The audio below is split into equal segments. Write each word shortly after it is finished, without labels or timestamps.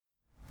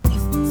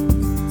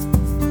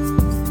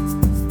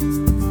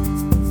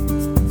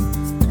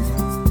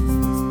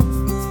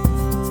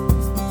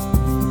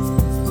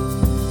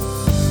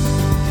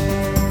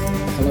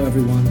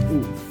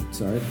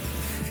sorry.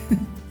 I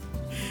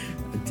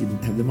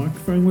didn't have the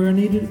microphone where I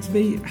needed it to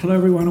be. Hello,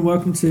 everyone, and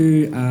welcome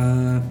to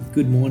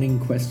Good Morning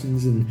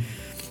Questions and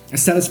a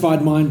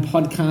Satisfied Mind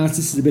podcast.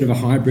 This is a bit of a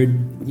hybrid,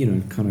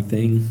 kind of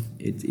thing.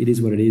 It is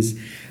what it is.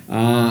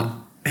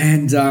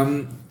 And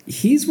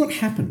here's what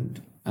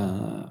happened.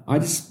 I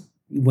just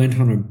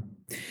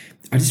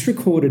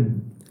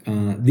recorded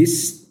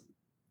this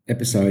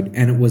episode,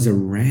 and it was a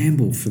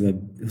ramble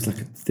it was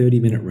like a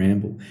 30-minute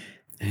ramble.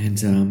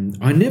 And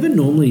I never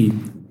normally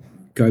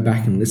go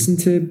back and listen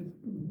to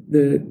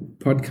the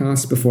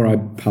podcasts before I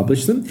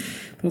publish them.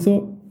 But I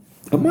thought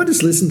I might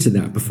just listen to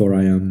that before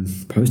I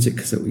post it,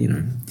 because it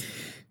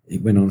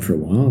went on for a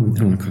while. And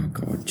I'm like, oh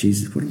God,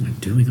 Jesus, what am I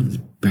doing? I'm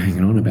just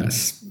banging on about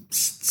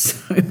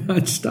so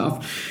much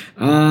stuff,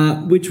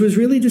 which was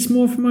really just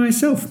more for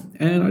myself.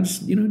 And I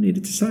just,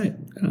 needed to say it.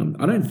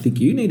 I don't think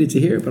you needed to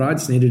hear it, but I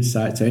just needed to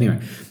say it. So anyway,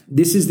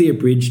 this is the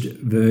abridged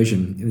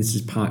version, and this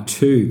is part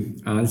 2.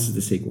 This is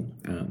the sequel.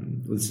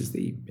 This is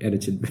the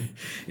edited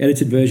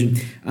version.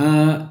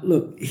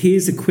 Look,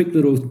 here's a quick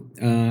little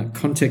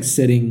context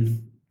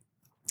setting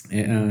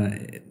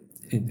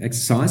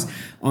exercise.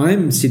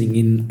 I'm sitting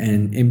in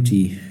an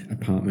empty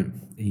apartment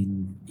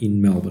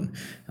in Melbourne,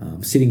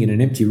 sitting in an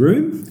empty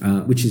room,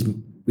 which is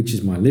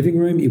my living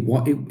room. It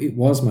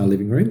was my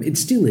living room. It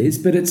still is,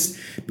 but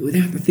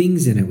without the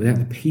things in it, without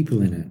the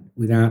people in it,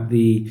 without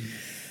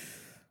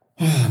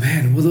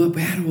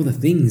without all the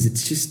things.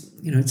 It's just,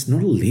 it's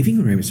not a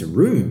living room. It's a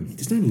room.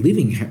 There's no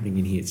living happening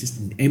in here. It's just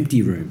an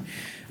empty room.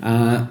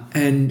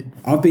 And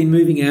I've been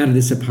moving out of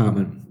this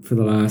apartment for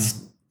the last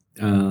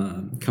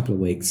couple of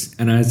weeks.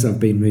 And as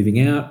I've been moving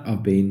out,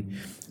 I've been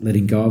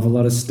letting go of a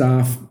lot of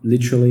stuff,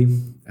 literally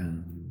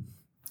and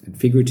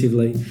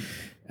figuratively,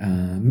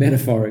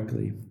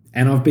 metaphorically.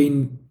 And I've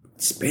been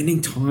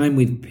spending time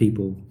with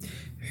people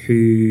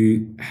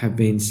who have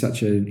been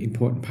such an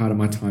important part of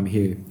my time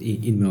here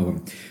in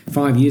Melbourne.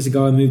 5 years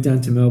ago, I moved down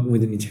to Melbourne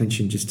with an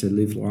intention just to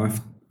live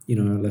life. I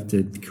left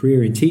a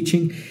career in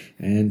teaching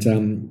and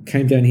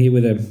came down here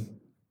with an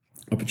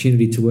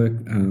opportunity to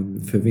work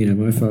for Vino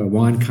Mofo, a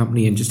wine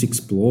company, and just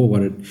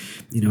explore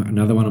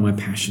another one of my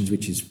passions,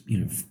 which is,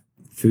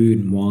 food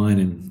and wine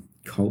and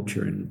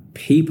culture and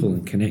people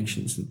and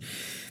connections and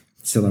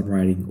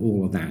celebrating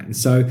all of that. And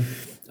so,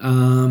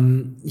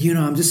 I'm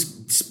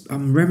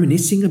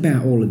reminiscing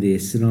about all of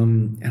this, and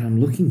I'm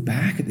looking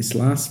back at this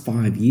last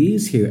 5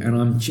 years here, and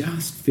I'm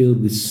just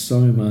filled with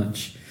so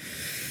much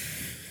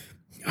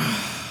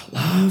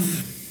love,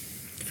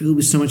 filled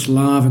with so much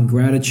love and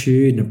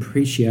gratitude and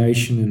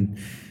appreciation. And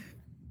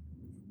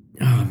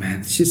oh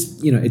man, it's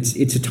just,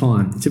 it's a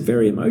time. It's a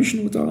very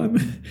emotional time.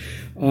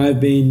 I've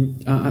been,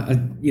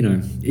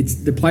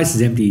 the place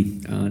is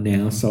empty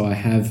now. So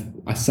I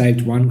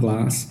saved one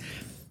glass,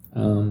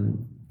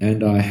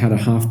 and I had a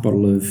half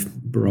bottle of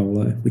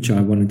Barolo, which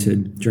I wanted to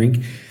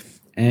drink.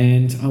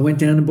 And I went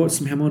down and bought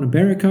some ham on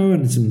Iberico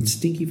and some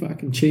stinky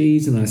fucking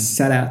cheese. And I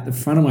sat out the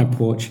front of my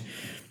porch,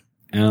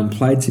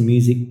 played some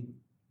music,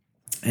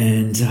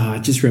 and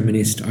just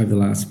reminisced over the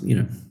last,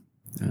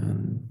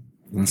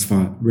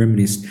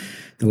 reminisced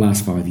the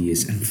last 5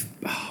 years. And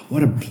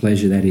what a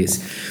pleasure that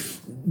is.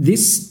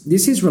 This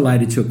is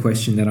related to a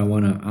question that I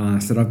want to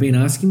ask, that I've been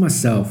asking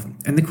myself.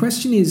 And the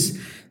question is,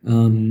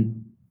 how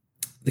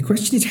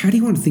do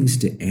you want things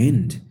to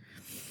end?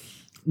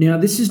 Now,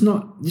 this is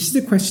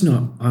a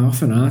question I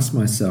often ask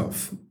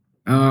myself.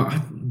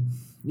 I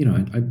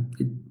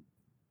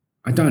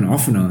don't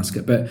often ask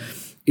it, but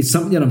it's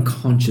something that I'm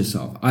conscious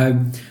of.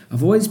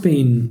 I've always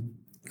been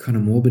kind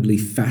of morbidly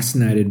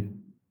fascinated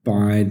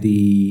by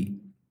the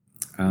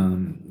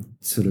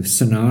sort of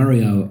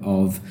scenario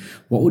of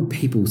what would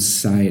people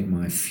say at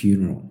my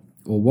funeral,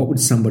 or what would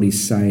somebody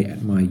say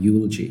at my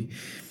eulogy.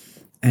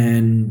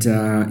 And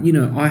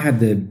I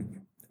had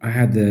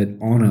the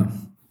honor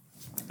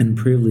and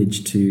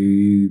privilege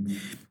to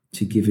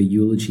give a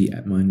eulogy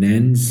at my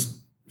nan's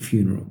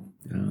funeral,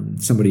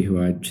 somebody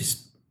who I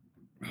just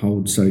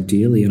hold so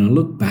dearly. And I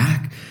look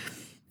back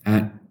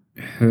at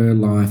her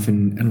life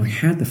and like,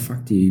 how the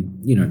fuck do you,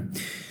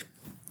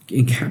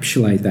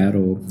 encapsulate that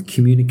or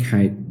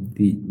communicate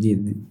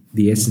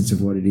the essence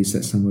of what it is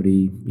that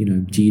somebody,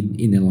 did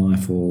in their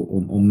life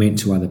or meant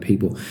to other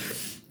people.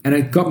 And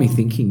it got me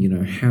thinking,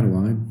 how do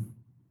I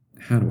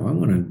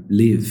want to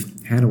live?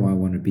 How do I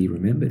want to be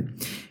remembered?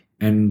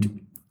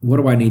 And what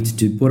do I need to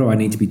do? What do I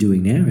need to be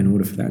doing now in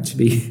order for that to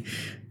be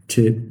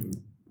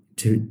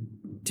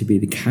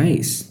the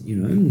case?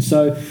 And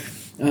so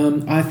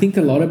I think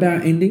a lot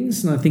about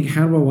endings, and I think,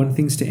 how do I want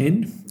things to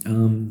end?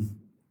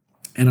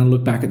 And I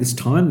look back at this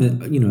time that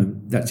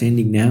that's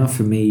ending now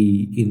for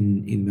me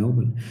in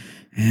Melbourne,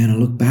 and I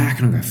look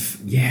back and I go,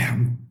 yeah,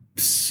 I'm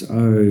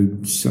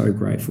so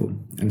grateful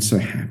and so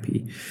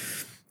happy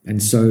and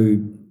so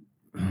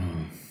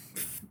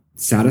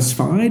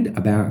satisfied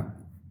about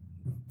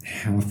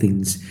how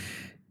things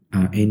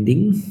are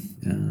ending,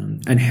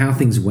 and how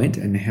things went,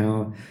 and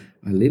how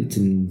I lived,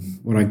 and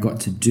what I got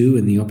to do,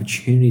 and the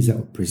opportunities that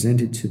were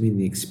presented to me, and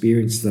the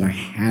experience that I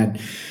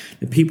had,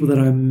 the people that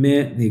I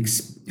met,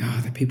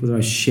 the people that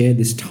I shared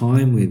this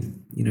time with,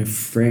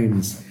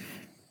 friends.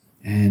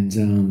 And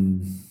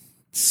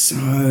so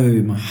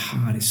my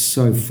heart is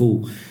so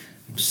full.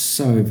 I'm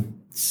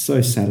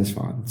so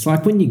satisfied. It's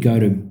like when you go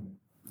to,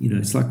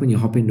 it's like when you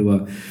hop into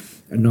a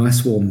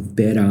nice warm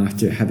bed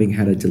after having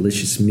had a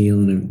delicious meal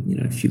and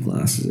a few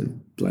glasses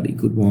of bloody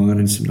good wine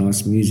and some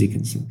nice music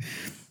and some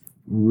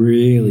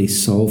really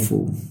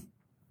soulful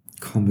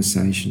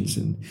conversations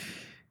and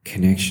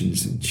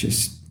connections, and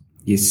just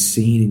you're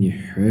seen and you're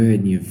heard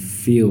and you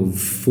feel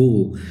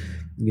full,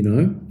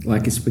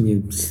 like it's when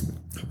you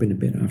hop into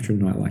bed after a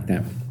night like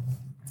that.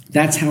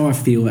 That's how I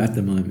feel at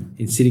the moment,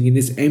 in sitting in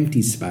this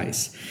empty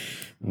space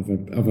of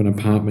an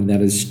apartment that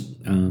has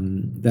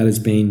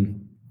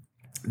been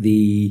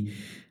the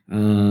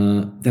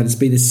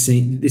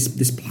scene.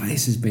 This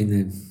place has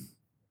been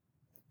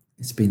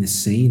the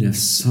scene of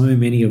so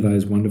many of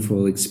those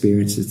wonderful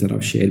experiences that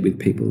I've shared with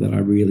people that I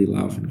really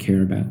love and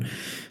care about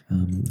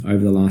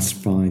over the last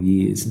 5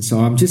 years. And so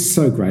I'm just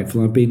so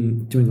grateful. I've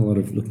been doing a lot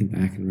of looking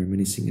back and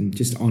reminiscing and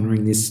just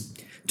honouring this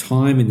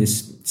time in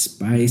this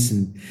space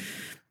and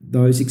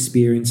those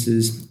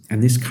experiences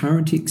and this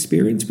current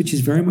experience, which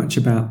is very much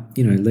about,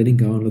 letting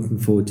go and looking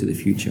forward to the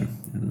future.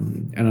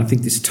 And I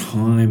think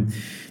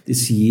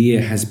this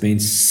year has been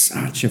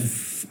such a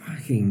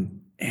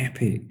fucking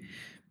epic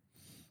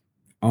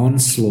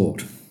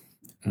onslaught,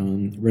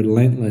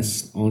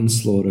 relentless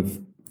onslaught of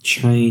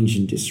change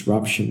and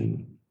disruption.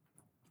 And,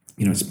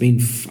 it's been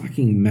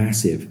fucking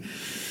massive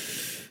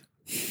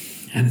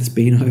and it's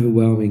been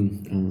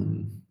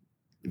overwhelming.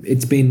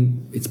 It's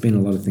been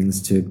a lot of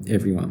things to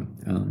everyone.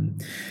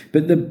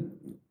 But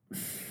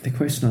the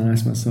question I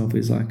ask myself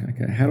is like,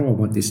 okay, how do I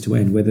want this to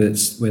end? Whether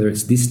it's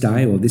this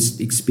day or this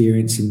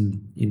experience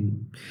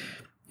in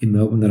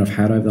Melbourne that I've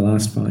had over the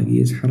last 5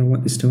 years, how do I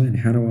want this to end?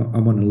 How do I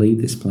want to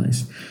leave this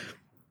place?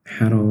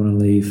 How do I want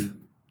to leave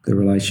the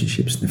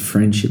relationships and the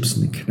friendships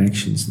and the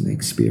connections and the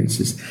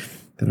experiences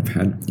that I've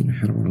had?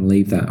 How do I want to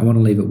leave that? I want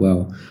to leave it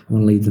well. I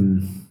want to leave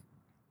them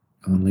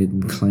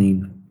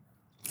clean.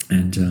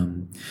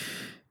 And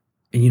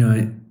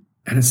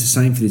it's the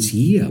same for this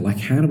year. Like,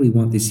 how do we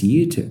want this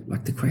year to,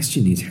 like, the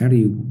question is, how do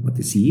you want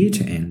this year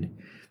to end?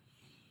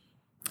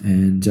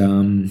 And,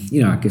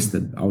 I guess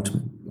the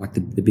ultimate, like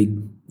the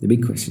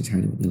big question is, how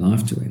do you want your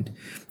life to end?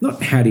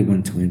 Not how do you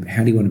want it to end, but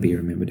how do you want to be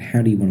remembered?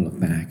 How do you want to look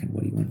back, and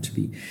what do you want to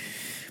be?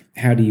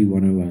 How do you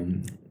want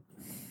to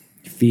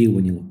feel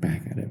when you look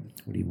back at it?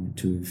 What do you want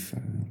to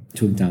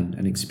have done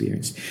and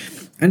experienced?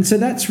 And so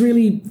that's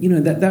really,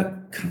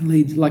 that kind of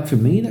leads, like for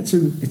me, it's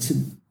a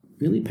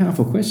really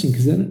powerful question,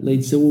 because then it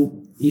leads to, well,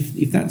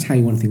 if that's how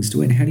you want things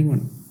to end, how do you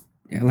want,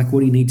 like, what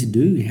do you need to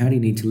do? How do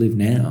you need to live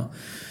now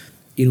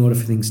in order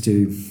for things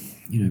to,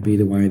 be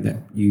the way that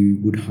you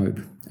would hope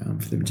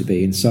for them to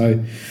be? And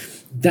so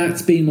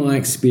that's been my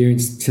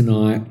experience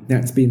tonight.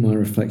 That's been my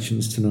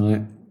reflections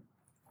tonight.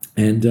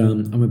 And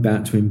I'm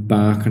about to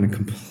embark on a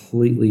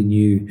completely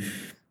new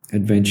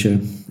adventure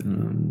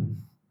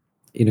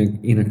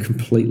in a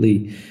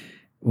completely,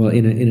 well,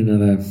 in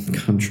another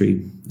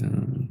country.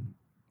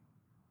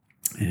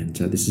 And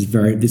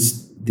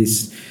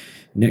this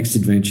next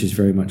adventure is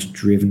very much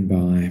driven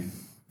by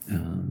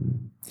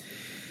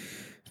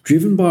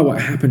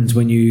what happens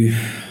when you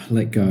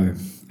let go,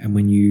 and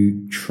when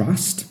you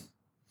trust,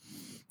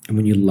 and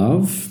when you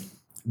love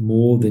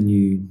more than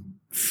you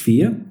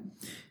fear,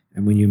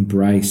 and when you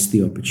embrace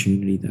the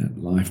opportunity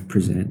that life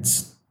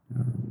presents.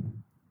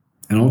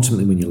 And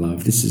ultimately, when you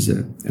love, this is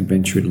an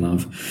adventure in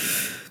love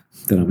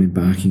that I'm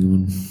embarking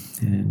on,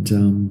 and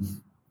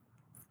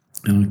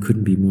I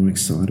couldn't be more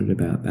excited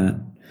about that.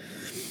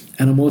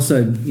 And I'm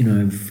also,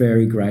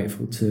 very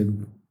grateful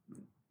to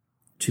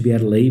be able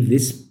to leave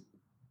this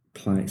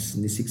place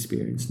and this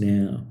experience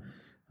now,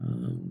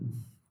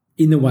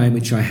 in the way in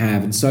which I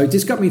have. And so it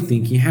just got me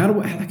thinking: how do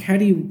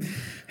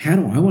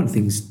I want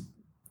things?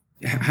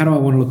 How do I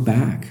want to look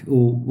back,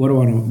 or what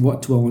do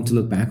I want to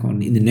look back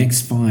on in the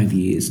next 5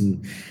 years,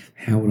 and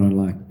how would I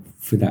like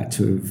for that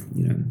to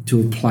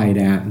have played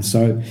out? And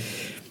so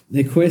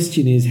the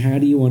question is, how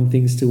do you want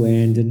things to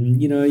end?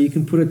 And, you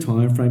can put a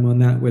time frame on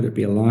that, whether it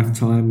be a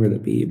lifetime, whether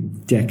it be a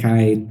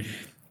decade,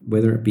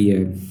 whether it be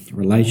a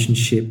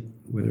relationship,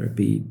 whether it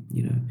be,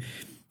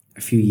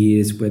 a few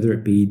years, whether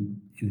it be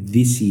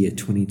this year,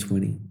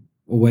 2020,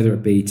 or whether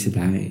it be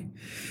today.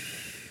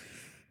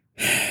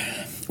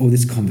 Or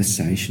this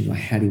conversation, like,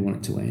 how do you want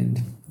it to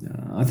end?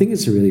 I think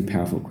it's a really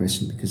powerful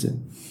question, because it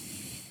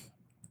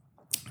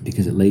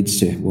leads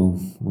to, well,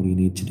 what do you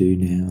need to do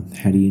now?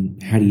 How do you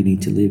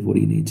need to live? What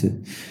do you need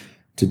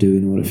to do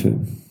in order for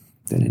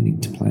that ending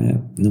to play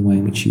out in the way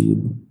in which you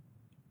would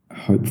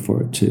hope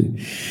for it to?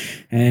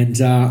 And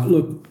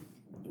look,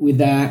 with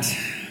that,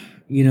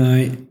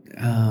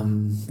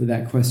 with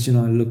that question,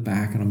 I look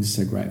back and I'm just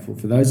so grateful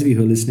for those of you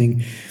who are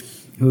listening,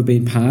 who have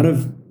been part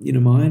of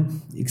my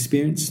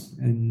experience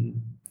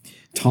and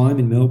time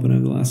in Melbourne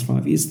over the last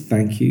 5 years.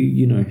 Thank you.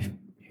 You know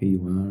who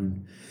you are.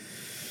 And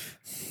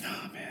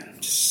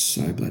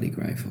so bloody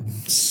grateful.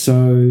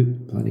 So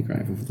bloody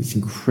grateful for this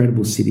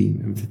incredible city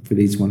and for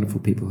these wonderful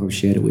people who I've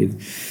shared it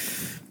with.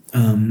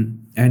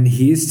 And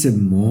here's to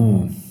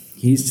more.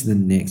 Here's to the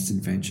next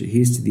adventure.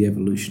 Here's to the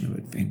evolution of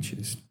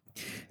adventures.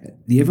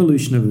 The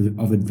evolution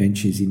of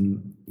adventures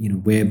in,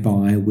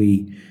 whereby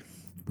we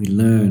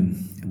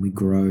learn and we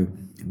grow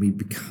and we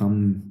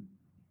become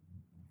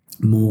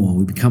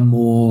more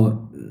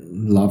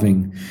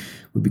loving,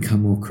 we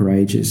become more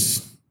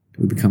courageous,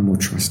 we become more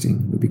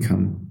trusting, we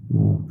become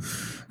more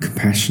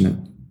compassionate,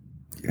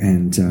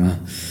 and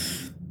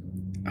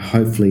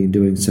hopefully in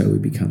doing so we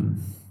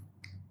become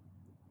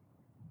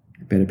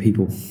better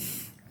people.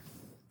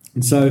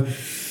 And so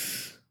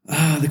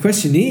the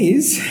question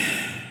is,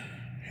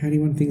 how do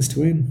you want things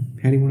to end?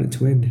 How do you want it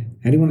to end?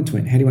 How do you want it to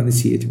end? How do you want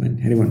this year to end?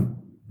 How do you want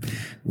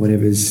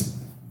whatever's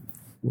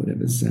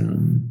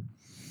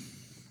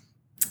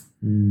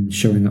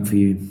showing up for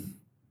you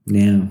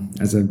now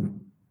as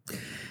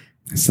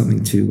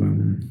something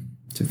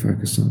to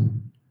focus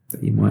on,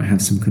 that you might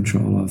have some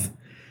control of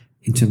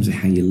in terms of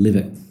how you live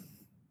it?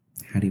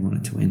 How do you want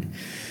it to end?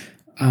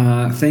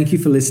 Thank you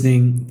for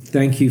listening.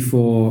 Thank you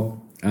for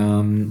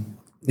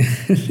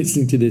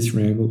listening to this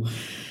ramble.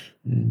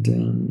 And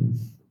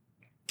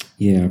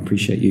I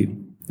appreciate you.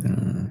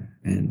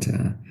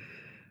 And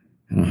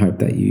I hope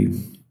that you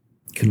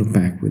can look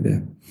back with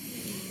a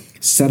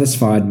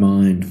satisfied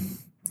mind,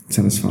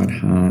 satisfied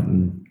heart,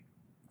 and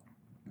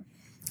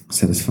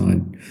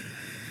satisfied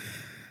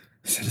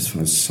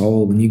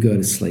soul when you go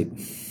to sleep,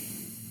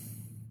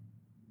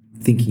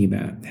 thinking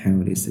about how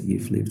it is that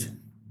you've lived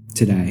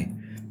today,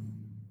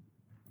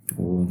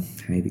 or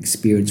how you've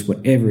experienced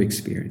whatever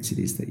experience it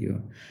is that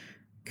you're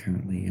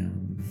currently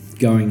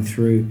going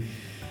through.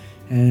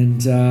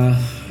 And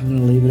I'm going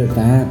to leave it at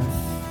that.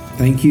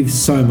 Thank you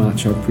so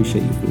much. I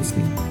appreciate you for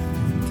listening.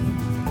 And,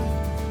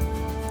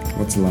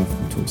 lots of love.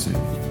 We'll talk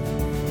soon.